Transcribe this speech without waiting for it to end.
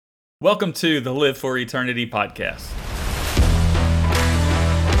Welcome to the Live for Eternity podcast.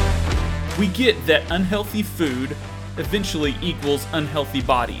 We get that unhealthy food eventually equals unhealthy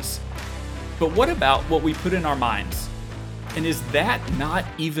bodies. But what about what we put in our minds? And is that not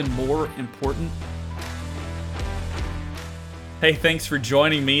even more important? Hey, thanks for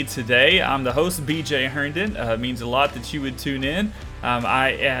joining me today. I'm the host, BJ Herndon. It means a lot that you would tune in.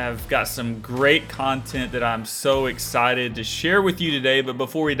 I have got some great content that I'm so excited to share with you today. But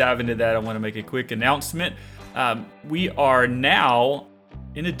before we dive into that, I want to make a quick announcement. We are now,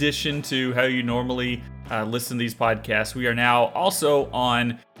 in addition to how you normally listen to these podcasts, we are now also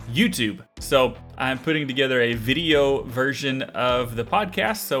on YouTube. So I'm putting together a video version of the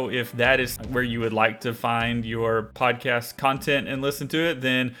podcast. So if that is where you would like to find your podcast content and listen to it,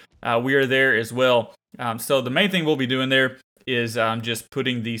 then we are there as well. So the main thing we'll be doing there is just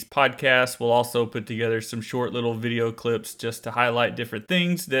putting these podcasts. We'll also put together some short little video clips just to highlight different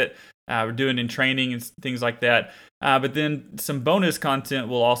things that we're doing in training and things like that. But then some bonus content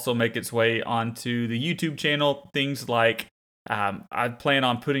will also make its way onto the YouTube channel. Things like I plan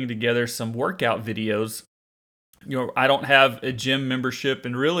on putting together some workout videos. I don't have a gym membership,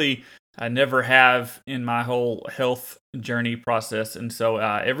 and really I never have in my whole health journey process. And so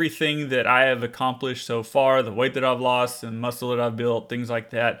everything that I have accomplished so far, the weight that I've lost and muscle that I've built, things like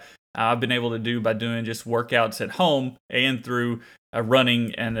that, I've been able to do by doing just workouts at home and through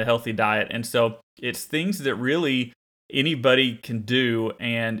running and a healthy diet. And so it's things that really anybody can do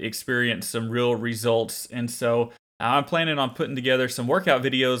and experience some real results. And so I'm planning on putting together some workout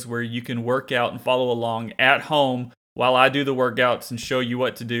videos where you can work out and follow along at home while I do the workouts and show you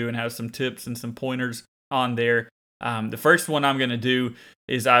what to do and have some tips and some pointers on there. The first one I'm going to do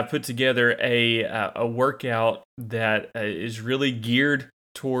is I put together a workout that is really geared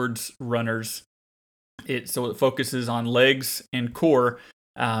towards runners. So it focuses on legs and core,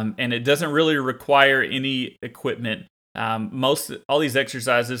 and it doesn't really require any equipment. All these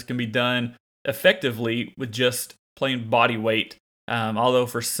exercises can be done effectively with just plain body weight. Although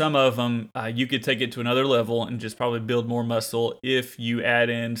for some of them, you could take it to another level and just probably build more muscle if you add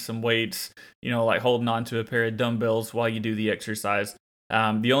in some weights, like holding on to a pair of dumbbells while you do the exercise.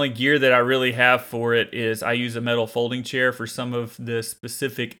 The only gear that I really have for it is I use a metal folding chair for some of the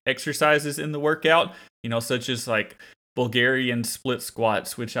specific exercises in the workout, such as like Bulgarian split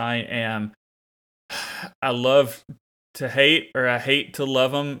squats, which I love to hate, or I hate to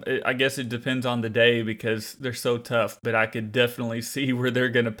love them. I guess it depends on the day because they're so tough, but I could definitely see where they're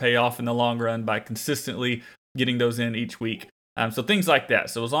going to pay off in the long run by consistently getting those in each week. So things like that.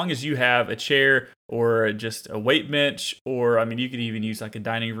 So as long as you have a chair or just a weight bench, or you could even use like a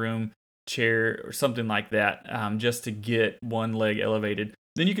dining room chair or something like that, just to get one leg elevated,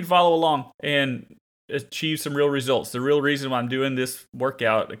 then you can follow along and achieve some real results. The real reason why I'm doing this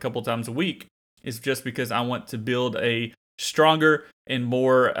workout a couple times a week is just because I want to build a stronger and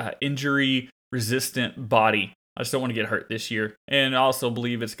more injury-resistant body. I just don't want to get hurt this year. And I also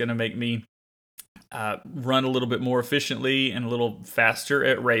believe it's going to make me run a little bit more efficiently and a little faster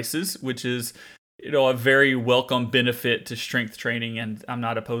at races, which is a very welcome benefit to strength training, and I'm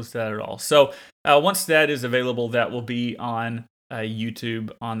not opposed to that at all. So once that is available, that will be on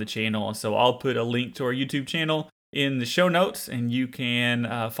YouTube on the channel. And so I'll put a link to our YouTube channel in the show notes, and you can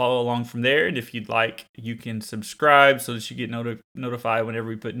follow along from there. And if you'd like, you can subscribe so that you get notified whenever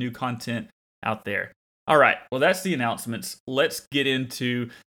we put new content out there. All right, well, that's the announcements. Let's get into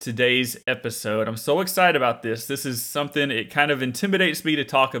today's episode. I'm so excited about this. This is something, it kind of intimidates me to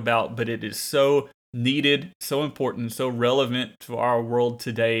talk about, but it is so needed, so important, so relevant to our world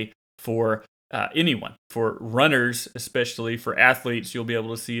today for anyone, for runners, especially for athletes. You'll be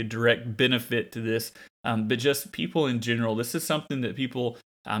able to see a direct benefit to this, but just people in general. This is something that people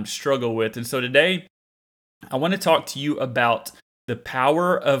struggle with. And so today, I want to talk to you about the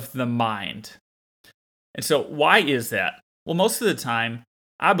power of the mind. And so why is that? Well, most of the time,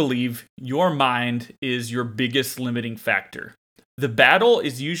 I believe your mind is your biggest limiting factor. The battle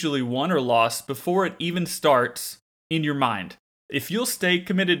is usually won or lost before it even starts in your mind. If you'll stay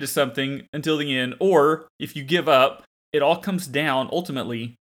committed to something until the end, or if you give up, it all comes down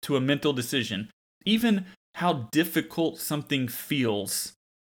ultimately to a mental decision. Even how difficult something feels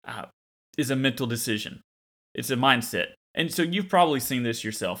is a mental decision. It's a mindset. And so you've probably seen this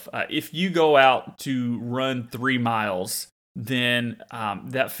yourself. If you go out to run 3 miles, then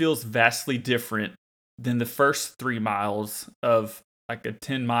that feels vastly different than the first 3 miles of like a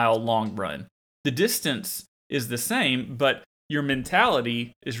 10-mile long run. The distance is the same, but your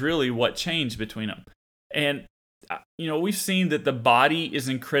mentality is really what changed between them. And, we've seen that the body is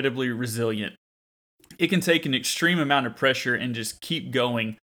incredibly resilient. It can take an extreme amount of pressure and just keep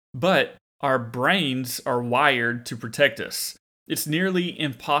going but our brains are wired to protect us. It's nearly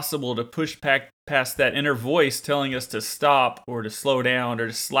impossible to push past that inner voice telling us to stop or to slow down or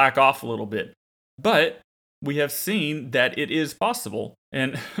to slack off a little bit. But we have seen that it is possible.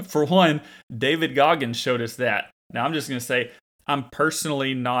 And for one, David Goggins showed us that. Now, I'm just going to say, I'm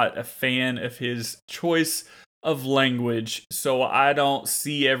personally not a fan of his choice of language, so I don't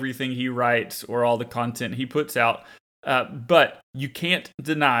see everything he writes or all the content he puts out. But you can't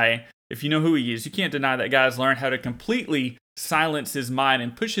deny, if you know who he is, you can't deny that guy's learned how to completely silence his mind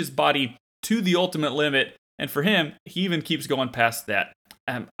and push his body to the ultimate limit. And for him, he even keeps going past that.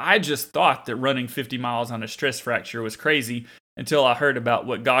 I just thought that running 50 miles on a stress fracture was crazy until I heard about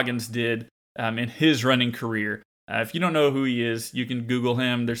what Goggins did in his running career. If you don't know who he is, you can Google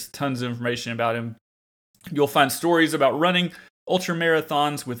him. There's tons of information about him. You'll find stories about running ultra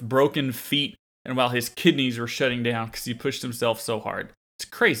marathons with broken feet and while his kidneys were shutting down because he pushed himself so hard. It's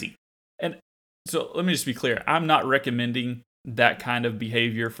crazy. And so let me just be clear. I'm not recommending that kind of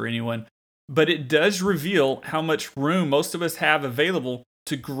behavior for anyone, but it does reveal how much room most of us have available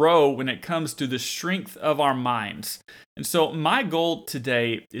to grow when it comes to the strength of our minds. And so my goal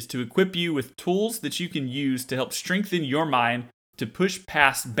today is to equip you with tools that you can use to help strengthen your mind, to push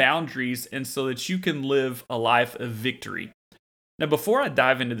past boundaries, and so that you can live a life of victory. Now, before I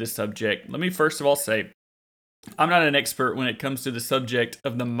dive into this subject, let me first of all say, I'm not an expert when it comes to the subject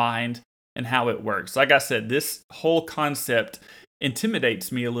of the mind and how it works. Like I said, this whole concept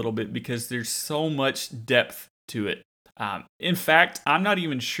intimidates me a little bit because there's so much depth to it. In fact, I'm not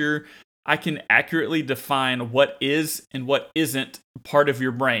even sure I can accurately define what is and what isn't part of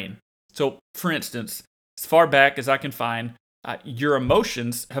your brain. So, for instance, as far back as I can find, your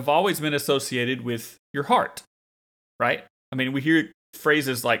emotions have always been associated with your heart, right? I mean, we hear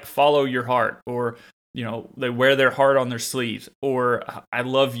phrases like follow your heart, or, they wear their heart on their sleeves, or I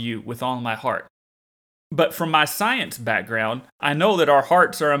love you with all my heart. But from my science background, I know that our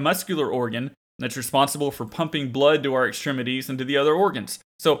hearts are a muscular organ that's responsible for pumping blood to our extremities and to the other organs.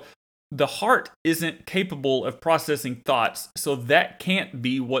 So the heart isn't capable of processing thoughts, so that can't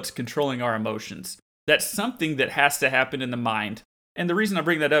be what's controlling our emotions. That's something that has to happen in the mind. And the reason I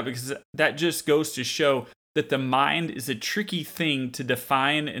bring that up is that just goes to show that the mind is a tricky thing to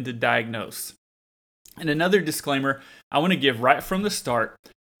define and to diagnose. And another disclaimer I want to give right from the start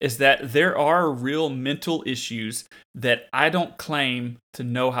is that there are real mental issues that I don't claim to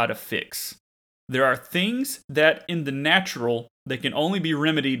know how to fix. There are things that in the natural, they can only be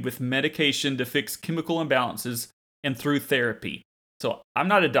remedied with medication to fix chemical imbalances and through therapy. So I'm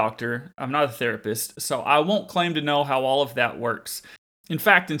not a doctor, I'm not a therapist, so I won't claim to know how all of that works. In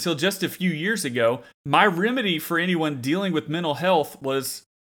fact, until just a few years ago, my remedy for anyone dealing with mental health was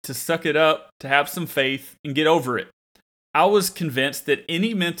to suck it up, to have some faith, and get over it. I was convinced that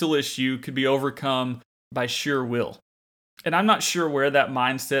any mental issue could be overcome by sheer will. And I'm not sure where that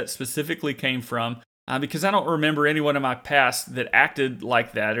mindset specifically came from, because I don't remember anyone in my past that acted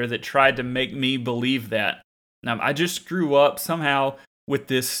like that or that tried to make me believe that. I just grew up somehow with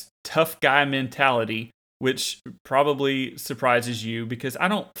this tough guy mentality, which probably surprises you because I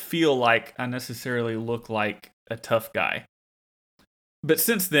don't feel like I necessarily look like a tough guy. But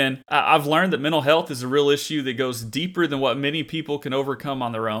since then, I've learned that mental health is a real issue that goes deeper than what many people can overcome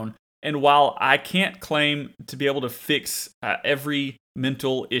on their own. And while I can't claim to be able to fix every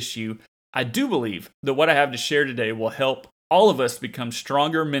mental issue, I do believe that what I have to share today will help all of us become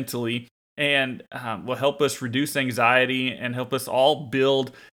stronger mentally and will help us reduce anxiety and help us all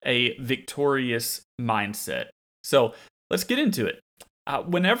build a victorious mindset. So let's get into it.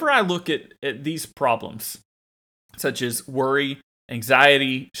 Whenever I look at these problems, such as worry,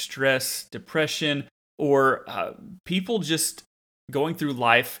 anxiety, stress, depression, or people just going through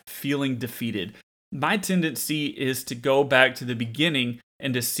life feeling defeated, my tendency is to go back to the beginning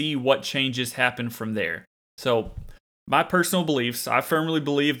and to see what changes happen from there. So, my personal beliefs, I firmly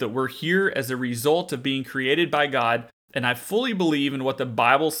believe that we're here as a result of being created by God, and I fully believe in what the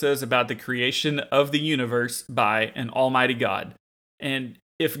Bible says about the creation of the universe by an almighty God. And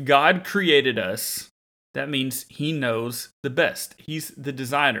if God created us, that means He knows the best. He's the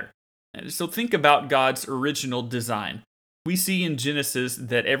designer. And so think about God's original design. We see in Genesis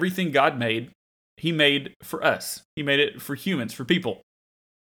that everything God made, He made for us. He made it for humans, for people.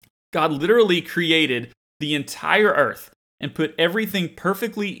 God literally created the entire earth and put everything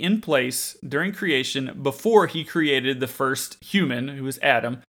perfectly in place during creation before He created the first human, who was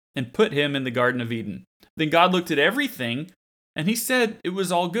Adam, and put him in the Garden of Eden. Then God looked at everything and He said it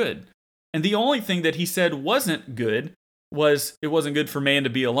was all good. And the only thing that He said wasn't good was it wasn't good for man to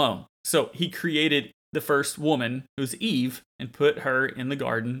be alone. So He created the first woman, who's Eve, and put her in the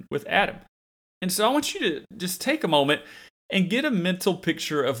garden with Adam. And so I want you to just take a moment and get a mental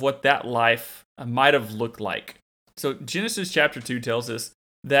picture of what that life might have looked like. So Genesis chapter 2 tells us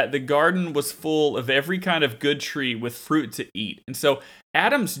that the garden was full of every kind of good tree with fruit to eat. And so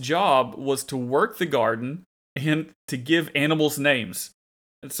Adam's job was to work the garden and to give animals names.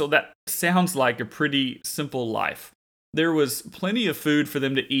 And so that sounds like a pretty simple life. There was plenty of food for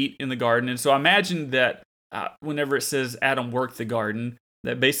them to eat in the garden. And so I imagine that whenever it says Adam worked the garden,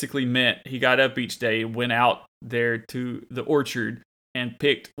 that basically meant he got up each day, went out there to the orchard, and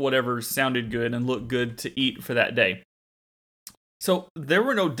picked whatever sounded good and looked good to eat for that day. So there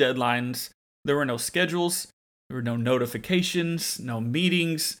were no deadlines, there were no schedules, there were no notifications, no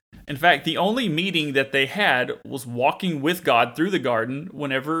meetings. In fact, the only meeting that they had was walking with God through the garden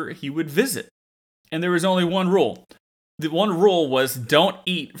whenever he would visit. And there was only one rule. The one rule was don't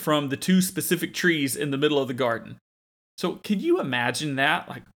eat from the two specific trees in the middle of the garden. So can you imagine that?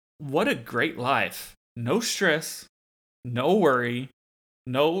 Like, what a great life. No stress, no worry,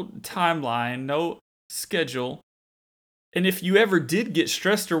 no timeline, no schedule. And if you ever did get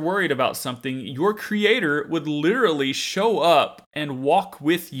stressed or worried about something, your creator would literally show up and walk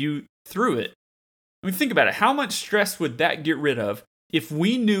with you through it. I mean, think about it. How much stress would that get rid of if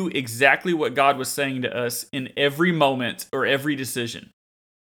we knew exactly what God was saying to us in every moment or every decision?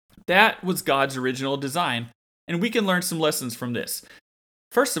 That was God's original design, and we can learn some lessons from this.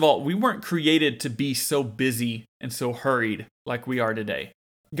 First of all, we weren't created to be so busy and so hurried like we are today.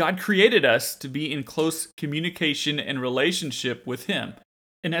 God created us to be in close communication and relationship with Him.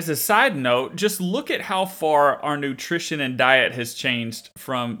 And as a side note, just look at how far our nutrition and diet has changed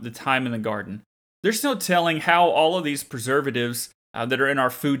from the time in the garden. There's no telling how all of these preservatives that are in our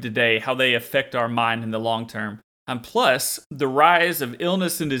food today, how they affect our mind in the long term. And plus, the rise of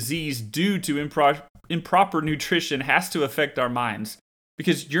illness and disease due to improper nutrition has to affect our minds,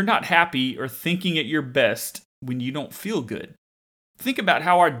 because you're not happy or thinking at your best when you don't feel good. Think about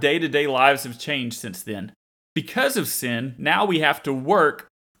how our day-to-day lives have changed since then. Because of sin, now we have to work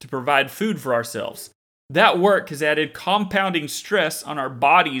to provide food for ourselves. That work has added compounding stress on our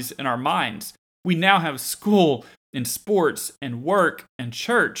bodies and our minds. We now have school and sports and work and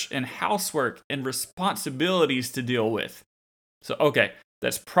church and housework and responsibilities to deal with. So, okay,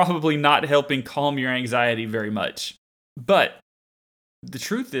 that's probably not helping calm your anxiety very much. But the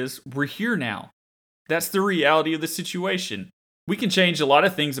truth is, we're here now. That's the reality of the situation. We can change a lot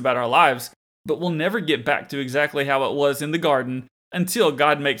of things about our lives, but we'll never get back to exactly how it was in the garden until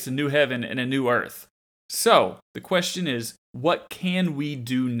God makes a new heaven and a new earth. So, the question is, what can we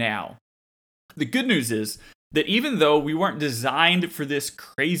do now? The good news is that even though we weren't designed for this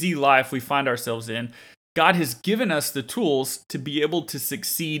crazy life we find ourselves in, God has given us the tools to be able to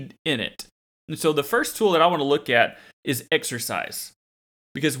succeed in it. And so the first tool that I want to look at is exercise.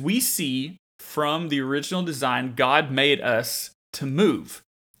 Because we see from the original design, God made us to move.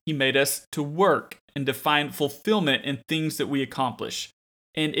 He made us to work and to find fulfillment in things that we accomplish.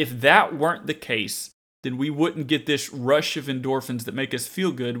 And if that weren't the case, then we wouldn't get this rush of endorphins that make us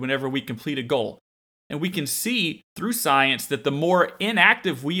feel good whenever we complete a goal. And we can see through science that the more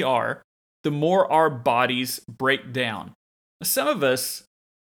inactive we are, the more our bodies break down. Some of us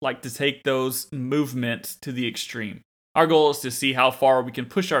like to take those movements to the extreme. Our goal is to see how far we can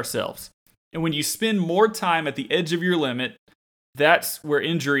push ourselves. And when you spend more time at the edge of your limit, that's where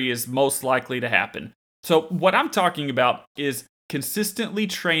injury is most likely to happen. So what I'm talking about is consistently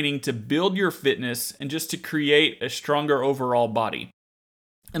training to build your fitness and just to create a stronger overall body.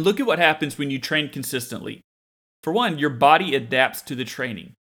 And look at what happens when you train consistently. For one, your body adapts to the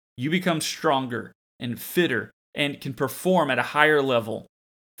training. You become stronger and fitter and can perform at a higher level.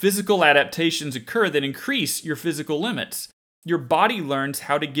 Physical adaptations occur that increase your physical limits. Your body learns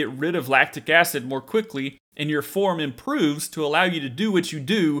how to get rid of lactic acid more quickly, and your form improves to allow you to do what you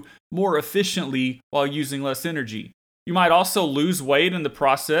do more efficiently while using less energy. You might also lose weight in the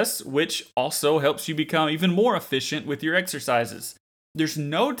process, which also helps you become even more efficient with your exercises. There's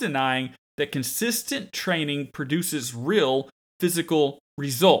no denying that consistent training produces real physical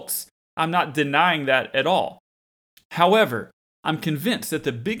results. I'm not denying that at all. However, I'm convinced that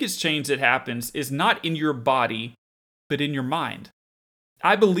the biggest change that happens is not in your body, but in your mind.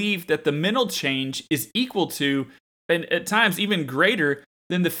 I believe that the mental change is equal to, and at times even greater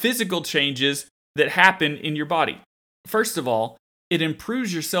than the physical changes that happen in your body. First of all, it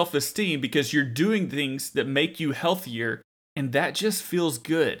improves your self-esteem because you're doing things that make you healthier, and that just feels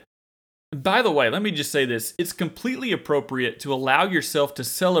good. By the way, let me just say this. It's completely appropriate to allow yourself to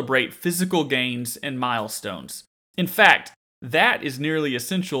celebrate physical gains and milestones. In fact, that is nearly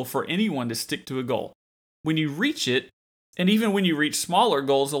essential for anyone to stick to a goal. when you reach it, and even when you reach smaller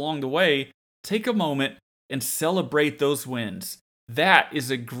goals along the way, take a moment and celebrate those wins. That is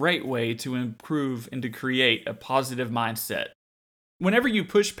a great way to improve and to create a positive mindset. Whenever you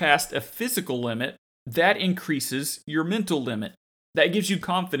push past a physical limit, that increases your mental limit. That gives you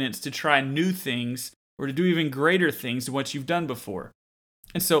confidence to try new things or to do even greater things than what you've done before.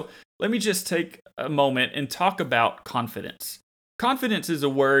 And so let me just take a moment and talk about confidence. Confidence is a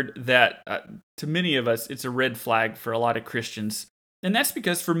word that, to many of us, it's a red flag for a lot of Christians. And that's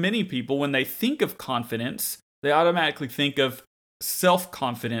because for many people, when they think of confidence, they automatically think of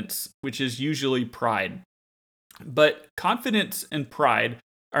self-confidence, which is usually pride. But confidence and pride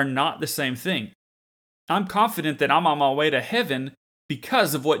are not the same thing. I'm confident that I'm on my way to heaven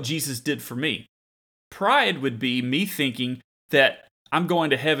because of what Jesus did for me. Pride would be me thinking that I'm going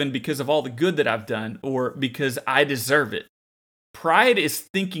to heaven because of all the good that I've done or because I deserve it. Pride is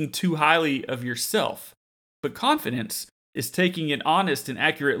thinking too highly of yourself, but confidence is taking an honest and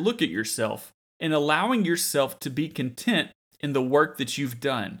accurate look at yourself and allowing yourself to be content in the work that you've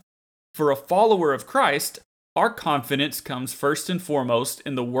done. For a follower of Christ, our confidence comes first and foremost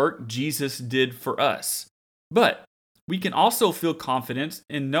in the work Jesus did for us. But we can also feel confidence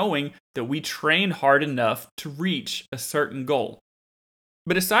in knowing that we trained hard enough to reach a certain goal.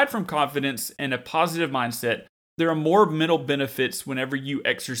 But aside from confidence and a positive mindset, there are more mental benefits whenever you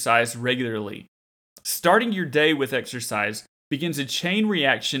exercise regularly. Starting your day with exercise begins a chain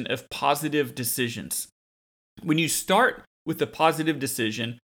reaction of positive decisions. When you start with a positive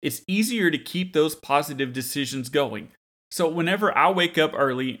decision, it's easier to keep those positive decisions going. So whenever I wake up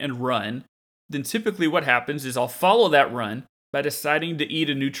early and run, then typically what happens is I'll follow that run by deciding to eat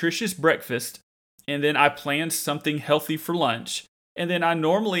a nutritious breakfast, and then I plan something healthy for lunch, and then I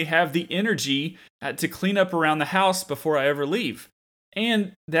normally have the energy to clean up around the house before I ever leave.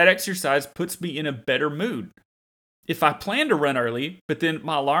 And that exercise puts me in a better mood. If I plan to run early, but then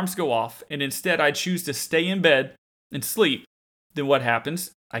my alarms go off, and instead I choose to stay in bed and sleep, then what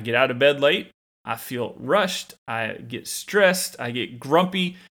happens? I get out of bed late, I feel rushed, I get stressed, I get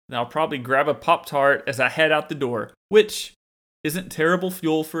grumpy, and I'll probably grab a Pop-Tart as I head out the door, which isn't terrible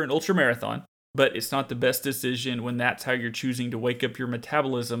fuel for an ultramarathon, but it's not the best decision when that's how you're choosing to wake up your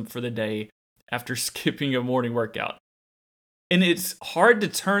metabolism for the day after skipping a morning workout. And it's hard to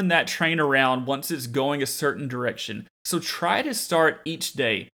turn that train around once it's going a certain direction. So try to start each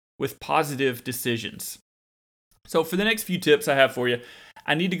day with positive decisions. So for the next few tips I have for you,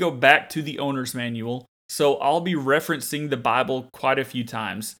 I need to go back to the owner's manual. So I'll be referencing the Bible quite a few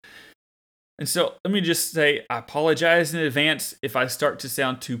times. And so let me just say, I apologize in advance if I start to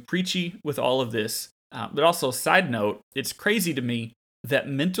sound too preachy with all of this. But also, side note, it's crazy to me that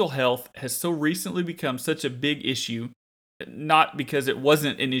mental health has so recently become such a big issue, not because it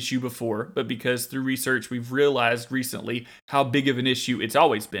wasn't an issue before, but because through research we've realized recently how big of an issue it's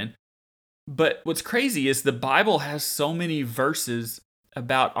always been. But what's crazy is the Bible has so many verses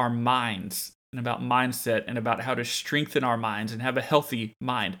about our minds and about mindset and about how to strengthen our minds and have a healthy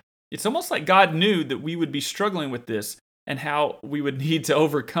mind. It's almost like God knew that we would be struggling with this and how we would need to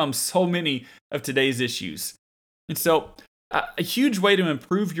overcome so many of today's issues. And so, a huge way to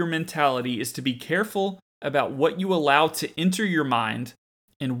improve your mentality is to be careful about what you allow to enter your mind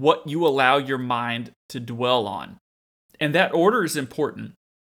and what you allow your mind to dwell on. And that order is important.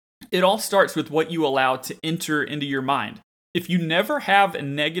 It all starts with what you allow to enter into your mind. If you never have a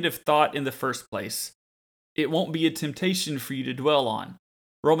negative thought in the first place, it won't be a temptation for you to dwell on.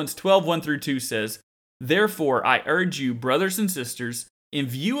 Romans 12:1-2 says, "Therefore I urge you, brothers and sisters, in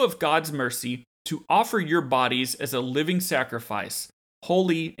view of God's mercy, to offer your bodies as a living sacrifice,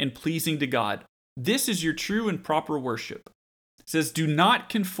 holy and pleasing to God. This is your true and proper worship." It says, "Do not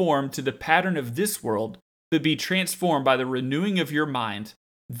conform to the pattern of this world, but be transformed by the renewing of your mind.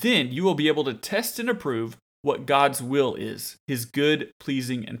 Then you will be able to test and approve what God's will is, his good,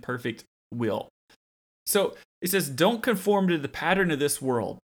 pleasing, and perfect will." So it says, don't conform to the pattern of this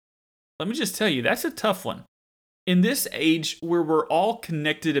world. Let me just tell you, that's a tough one. In this age where we're all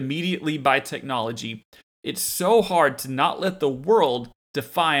connected immediately by technology, it's so hard to not let the world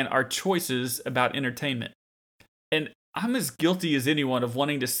define our choices about entertainment. And I'm as guilty as anyone of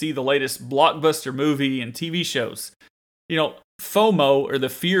wanting to see the latest blockbuster movie and TV shows. You know, FOMO, or the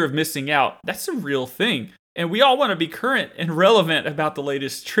fear of missing out, that's a real thing. And we all want to be current and relevant about the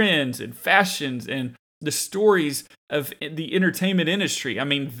latest trends and fashions and the stories of the entertainment industry. I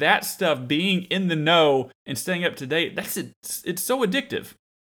mean, that stuff, being in the know and staying up to date, it's so addictive.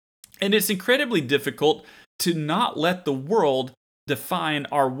 And it's incredibly difficult to not let the world define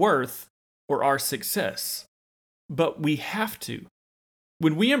our worth or our success. But we have to.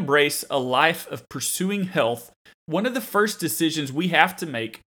 When we embrace a life of pursuing health, one of the first decisions we have to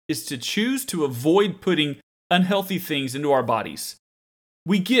make is to choose to avoid putting unhealthy things into our bodies.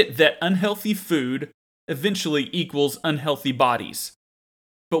 We get that unhealthy food eventually equals unhealthy bodies.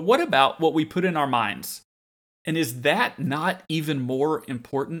 But what about what we put in our minds? And is that not even more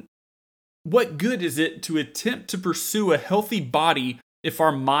important? What good is it to attempt to pursue a healthy body if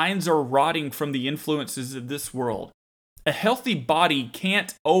our minds are rotting from the influences of this world? A healthy body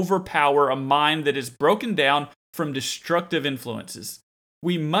can't overpower a mind that is broken down from destructive influences.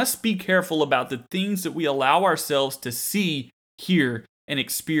 We must be careful about the things that we allow ourselves to see, hear, and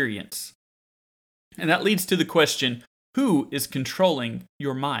experience. And that leads to the question, who is controlling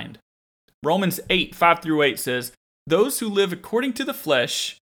your mind? Romans 8:5-8 says, "Those who live according to the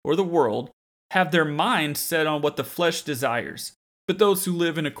flesh, or the world, have their mind set on what the flesh desires. But those who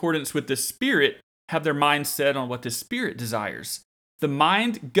live in accordance with the Spirit have their mind set on what the Spirit desires. The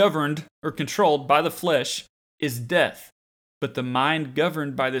mind governed or controlled by the flesh is death, but the mind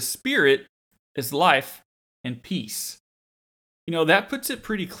governed by the Spirit is life and peace." That puts it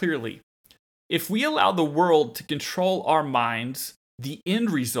pretty clearly. If we allow the world to control our minds, the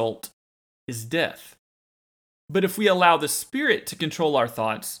end result is death. But if we allow the Spirit to control our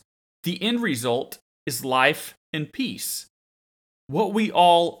thoughts, the end result is life and peace. What we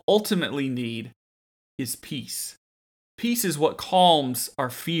all ultimately need is peace. Peace is what calms our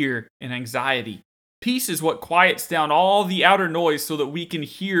fear and anxiety. Peace is what quiets down all the outer noise so that we can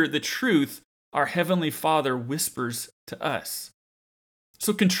hear the truth our Heavenly Father whispers to us.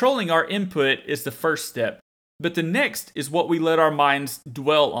 So controlling our input is the first step, but the next is what we let our minds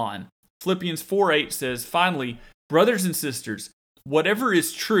dwell on. Philippians 4:8 says, "Finally, brothers and sisters, whatever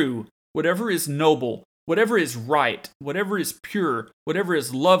is true, whatever is noble, whatever is right, whatever is pure, whatever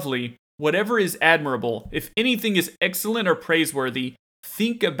is lovely, whatever is admirable, if anything is excellent or praiseworthy,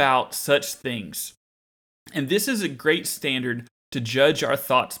 think about such things." And this is a great standard to judge our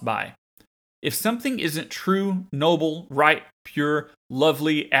thoughts by. If something isn't true, noble, right, pure,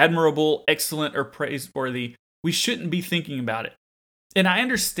 lovely, admirable, excellent, or praiseworthy, we shouldn't be thinking about it. And I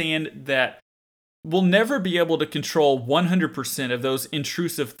understand that we'll never be able to control 100% of those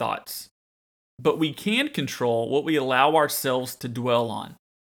intrusive thoughts, but we can control what we allow ourselves to dwell on.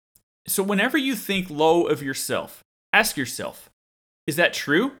 So whenever you think low of yourself, ask yourself, is that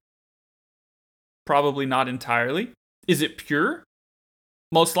true? Probably not entirely. Is it pure?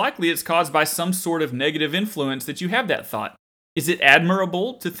 Most likely it's caused by some sort of negative influence that you have that thought. Is it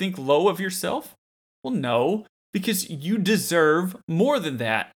admirable to think low of yourself? Well, no, because you deserve more than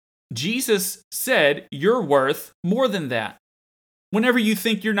that. Jesus said you're worth more than that. Whenever you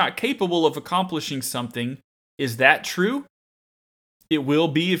think you're not capable of accomplishing something, is that true? It will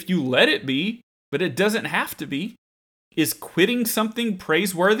be if you let it be, but it doesn't have to be. Is quitting something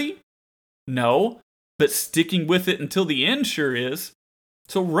praiseworthy? No, but sticking with it until the end sure is.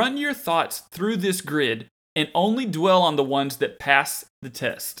 So run your thoughts through this grid and only dwell on the ones that pass the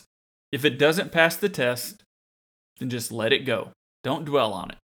test. If it doesn't pass the test, then just let it go. Don't dwell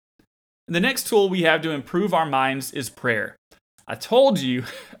on it. And the next tool we have to improve our minds is prayer. I told you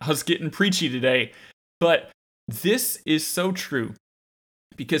I was getting preachy today, but this is so true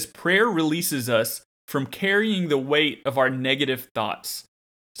because prayer releases us from carrying the weight of our negative thoughts.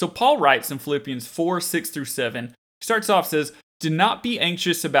 So Paul writes in Philippians 4:6-7, he starts off, says, "Do not be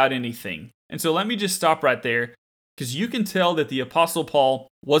anxious about anything." And so let me just stop right there, because you can tell that the Apostle Paul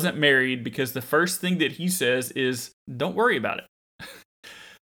wasn't married because the first thing that he says is, don't worry about it.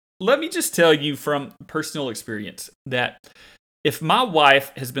 Let me just tell you from personal experience that if my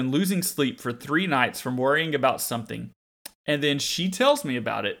wife has been losing sleep for 3 nights from worrying about something, and then she tells me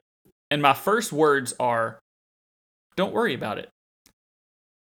about it, and my first words are, don't worry about it,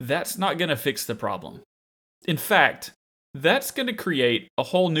 that's not going to fix the problem. In fact, that's going to create a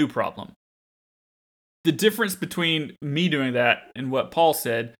whole new problem. The difference between me doing that and what Paul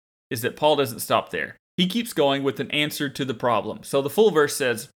said is that Paul doesn't stop there. He keeps going with an answer to the problem. So the full verse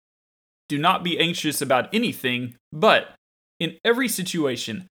says, "Do not be anxious about anything, but in every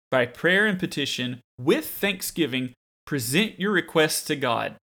situation, by prayer and petition, with thanksgiving, present your requests to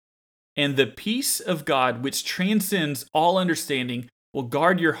God. And the peace of God, which transcends all understanding, will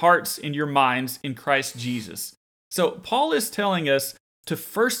guard your hearts and your minds in Christ Jesus." So Paul is telling us to,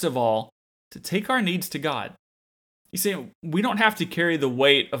 first of all, to take our needs to God. He's saying we don't have to carry the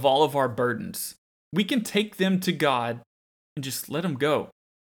weight of all of our burdens. We can take them to God and just let them go.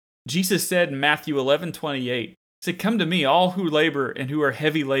 Jesus said in Matthew 11:28, he said, "Come to me, all who labor and who are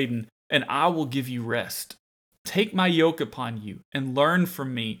heavy laden, and I will give you rest. Take my yoke upon you and learn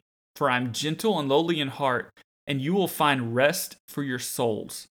from me, for I am gentle and lowly in heart, and you will find rest for your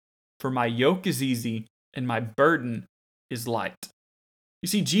souls. For my yoke is easy and my burden is light. You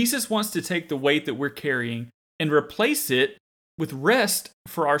see, Jesus wants to take the weight that we're carrying and replace it with rest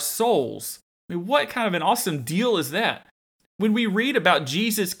for our souls. I mean, what kind of an awesome deal is that? When we read about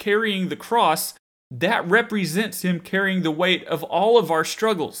Jesus carrying the cross, that represents him carrying the weight of all of our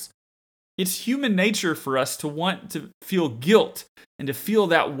struggles. It's human nature for us to want to feel guilt and to feel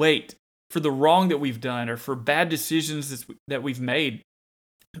that weight for the wrong that we've done or for bad decisions that we've made.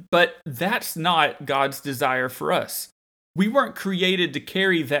 But that's not God's desire for us. We weren't created to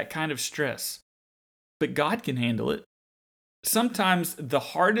carry that kind of stress, but God can handle it. Sometimes the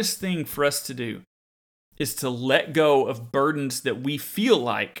hardest thing for us to do is to let go of burdens that we feel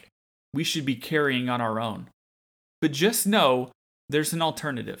like we should be carrying on our own. But just know there's an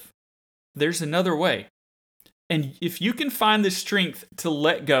alternative. There's another way. And if you can find the strength to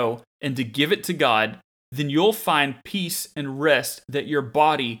let go and to give it to God, then you'll find peace and rest that your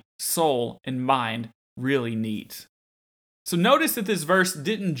body, soul, and mind really needs. So notice that this verse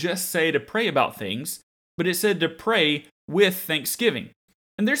didn't just say to pray about things, but it said to pray with thanksgiving.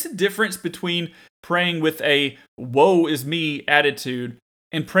 And there's a difference between praying with a woe is me attitude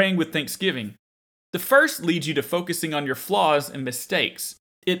and praying with thanksgiving. The first leads you to focusing on your flaws and mistakes.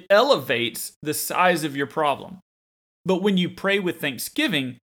 It elevates the size of your problem. But when you pray with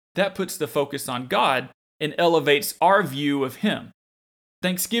thanksgiving, that puts the focus on God and elevates our view of Him.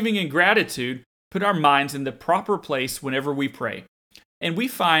 Thanksgiving and gratitude put our minds in the proper place whenever we pray. And we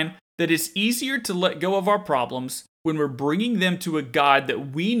find that it's easier to let go of our problems when we're bringing them to a God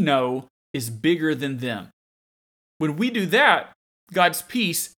that we know is bigger than them. When we do that, God's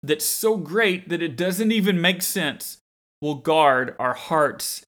peace that's so great that it doesn't even make sense will guard our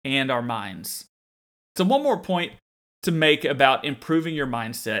hearts and our minds. So one more point to make about improving your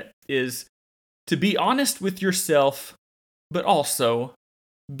mindset is to be honest with yourself, but also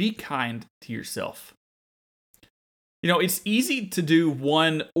be kind to yourself. It's easy to do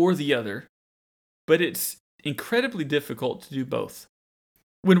one or the other, but it's incredibly difficult to do both.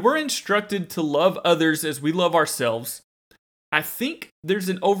 When we're instructed to love others as we love ourselves, I think there's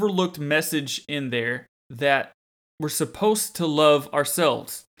an overlooked message in there that we're supposed to love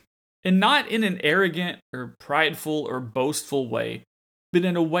ourselves. And not in an arrogant or prideful or boastful way, but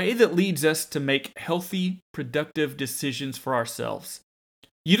in a way that leads us to make healthy, productive decisions for ourselves.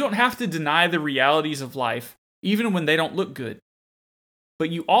 You don't have to deny the realities of life, even when they don't look good. But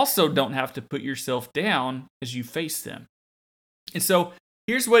you also don't have to put yourself down as you face them. And so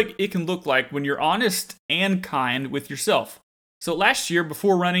here's what it can look like when you're honest and kind with yourself. So last year,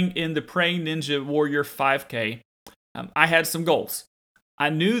 before running in the Praying Ninja Warrior 5K, I had some goals. I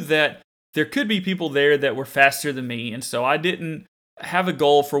knew that there could be people there that were faster than me, and so I didn't have a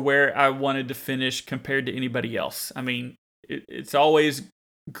goal for where I wanted to finish compared to anybody else. I mean, it's always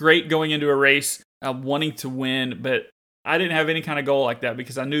great going into a race, wanting to win, but I didn't have any kind of goal like that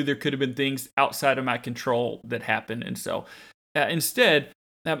because I knew there could have been things outside of my control that happened. And so instead,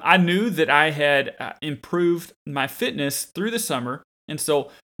 I knew that I had improved my fitness through the summer, and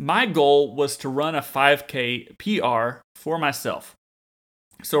so my goal was to run a 5K PR for myself.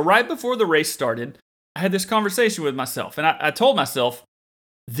 So right before the race started, I had this conversation with myself, and I told myself,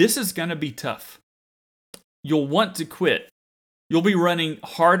 this is going to be tough. You'll want to quit. You'll be running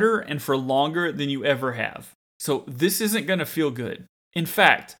harder and for longer than you ever have. So this isn't going to feel good. In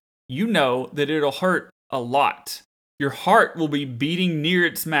fact, you know that it'll hurt a lot. Your heart will be beating near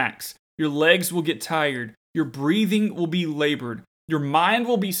its max. Your legs will get tired. Your breathing will be labored. Your mind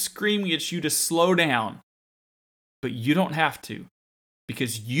will be screaming at you to slow down. But you don't have to,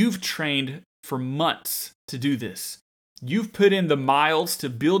 because you've trained for months to do this. You've put in the miles to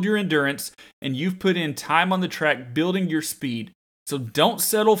build your endurance, and you've put in time on the track building your speed. So don't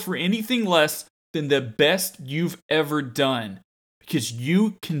settle for anything less than the best you've ever done, because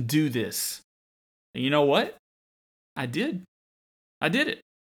you can do this. And you know what? I did. I did it.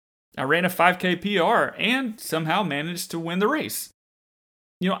 I ran a 5K PR and somehow managed to win the race.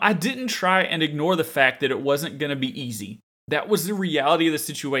 I didn't try and ignore the fact that it wasn't going to be easy. That was the reality of the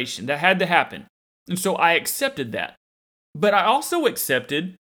situation. That had to happen. And so I accepted that. But I also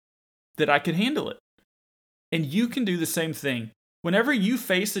accepted that I could handle it. And you can do the same thing. Whenever you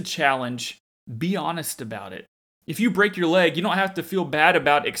face a challenge, be honest about it. If you break your leg, you don't have to feel bad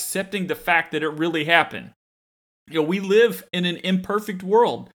about accepting the fact that it really happened. We live in an imperfect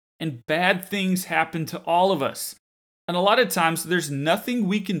world, and bad things happen to all of us. And a lot of times, there's nothing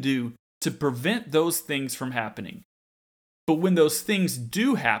we can do to prevent those things from happening. But when those things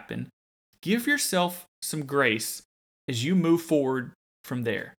do happen, give yourself some grace as you move forward from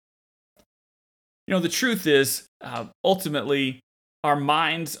there. The truth is, ultimately, our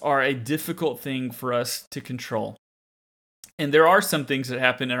minds are a difficult thing for us to control. And there are some things that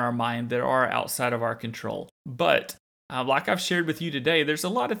happen in our mind that are outside of our control. But like I've shared with you today, there's a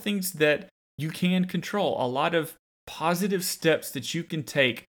lot of things that you can control, a lot of positive steps that you can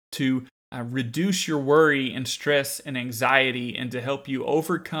take to reduce your worry and stress and anxiety and to help you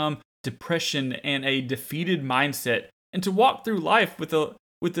overcome depression and a defeated mindset and to walk through life with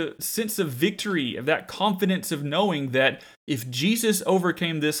a sense of victory, of that confidence of knowing that if Jesus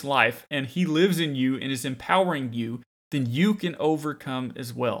overcame this life and he lives in you and is empowering you, then you can overcome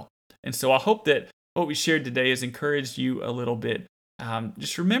as well. And so I hope that what we shared today has encouraged you a little bit.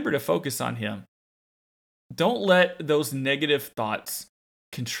 Just remember to focus on him. Don't let those negative thoughts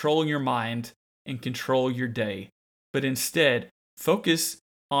control your mind and control your day, but instead focus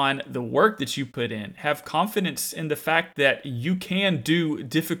on the work that you put in. Have confidence in the fact that you can do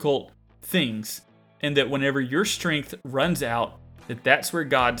difficult things and that whenever your strength runs out, that's where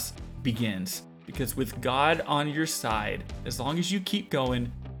God's begins. Because with God on your side, as long as you keep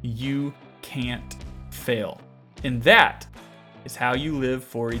going, you can't fail. And that is how you live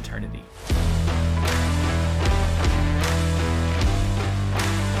for eternity.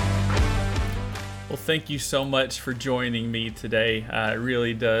 Well, thank you so much for joining me today. It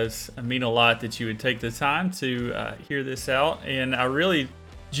really does mean a lot that you would take the time to hear this out. And I really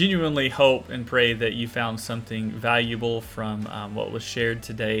genuinely hope and pray that you found something valuable from what was shared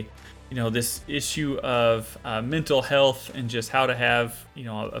today. This issue of mental health and just how to have,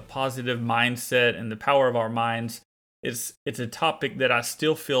 a positive mindset and the power of our minds. It's a topic that I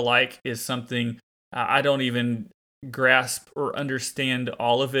still feel like is something I don't even grasp or understand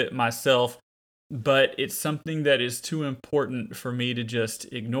all of it myself. But it's something that is too important for me to just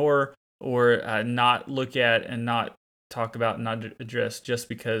ignore or not look at and not talk about and not address just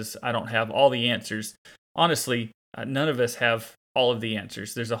because I don't have all the answers. Honestly, none of us have all of the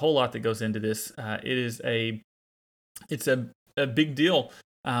answers. There's a whole lot that goes into this. It's a big deal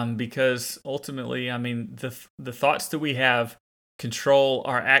because ultimately, the thoughts that we have control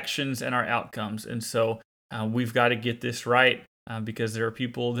our actions and our outcomes, and so we've got to get this right. Because there are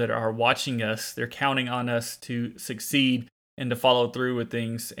people that are watching us, they're counting on us to succeed and to follow through with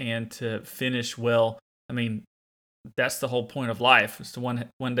things and to finish well. That's the whole point of life, is to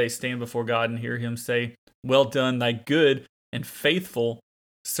one day stand before God and hear him say, "Well done, thy good and faithful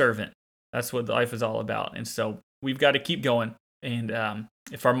servant." That's what life is all about. And so we've got to keep going. And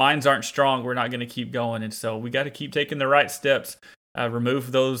if our minds aren't strong, we're not going to keep going. And so we got to keep taking the right steps,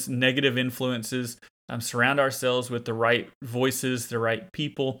 remove those negative influences, surround ourselves with the right voices, the right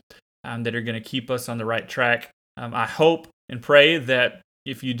people that are going to keep us on the right track. I hope and pray that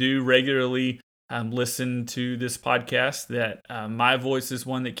if you do regularly listen to this podcast, that my voice is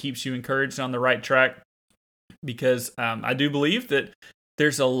one that keeps you encouraged on the right track, because I do believe that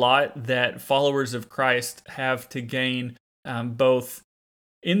there's a lot that followers of Christ have to gain both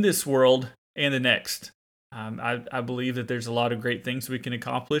in this world and the next. I believe that there's a lot of great things we can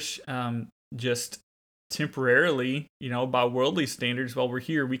accomplish just temporarily, by worldly standards while we're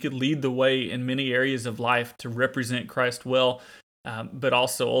here. We could lead the way in many areas of life to represent Christ well, but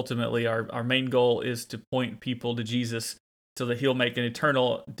also ultimately our main goal is to point people to Jesus so that he'll make an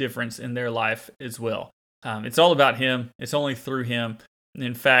eternal difference in their life as well. It's all about him. It's only through him.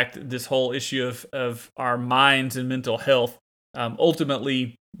 In fact, this whole issue of our minds and mental health,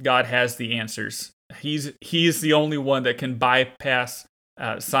 ultimately, God has the answers. He's the only one that can bypass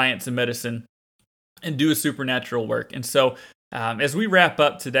science and medicine and do a supernatural work. And so as we wrap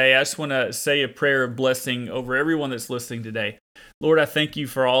up today, I just want to say a prayer of blessing over everyone that's listening today. Lord, I thank you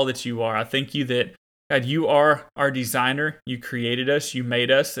for all that you are. I thank you that, God, you are our designer. You created us. You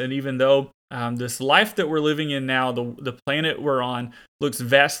made us. And even though this life that we're living in now, the planet we're on, looks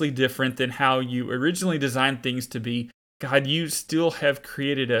vastly different than how you originally designed things to be, God, you still have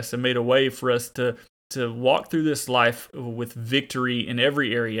created us and made a way for us to walk through this life with victory in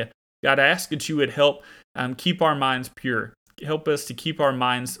every area. God, I ask that you would help keep our minds pure. Help us to keep our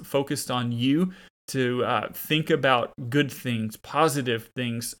minds focused on you, to think about good things, positive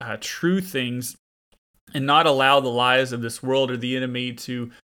things, true things, and not allow the lies of this world or the enemy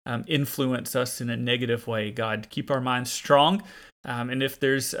to influence us in a negative way. God, keep our minds strong. And if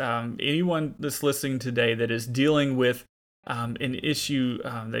there's anyone that's listening today that is dealing with an issue,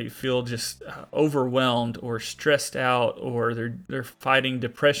 they feel just overwhelmed or stressed out, or they're fighting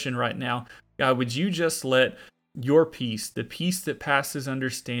depression right now, God, would you just let your peace, the peace that passes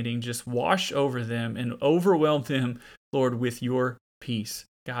understanding, just wash over them and overwhelm them, Lord, with your peace.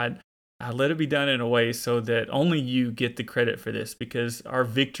 God, let it be done in a way so that only you get the credit for this, because our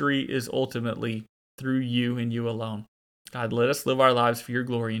victory is ultimately through you and you alone. God, let us live our lives for your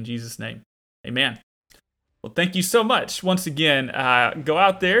glory in Jesus' name. Amen. Well, thank you so much. Once again, go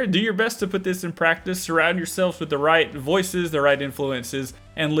out there, do your best to put this in practice, surround yourselves with the right voices, the right influences,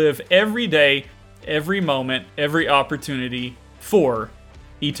 and live every day, every moment, every opportunity for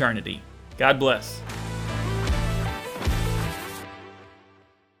eternity. God bless.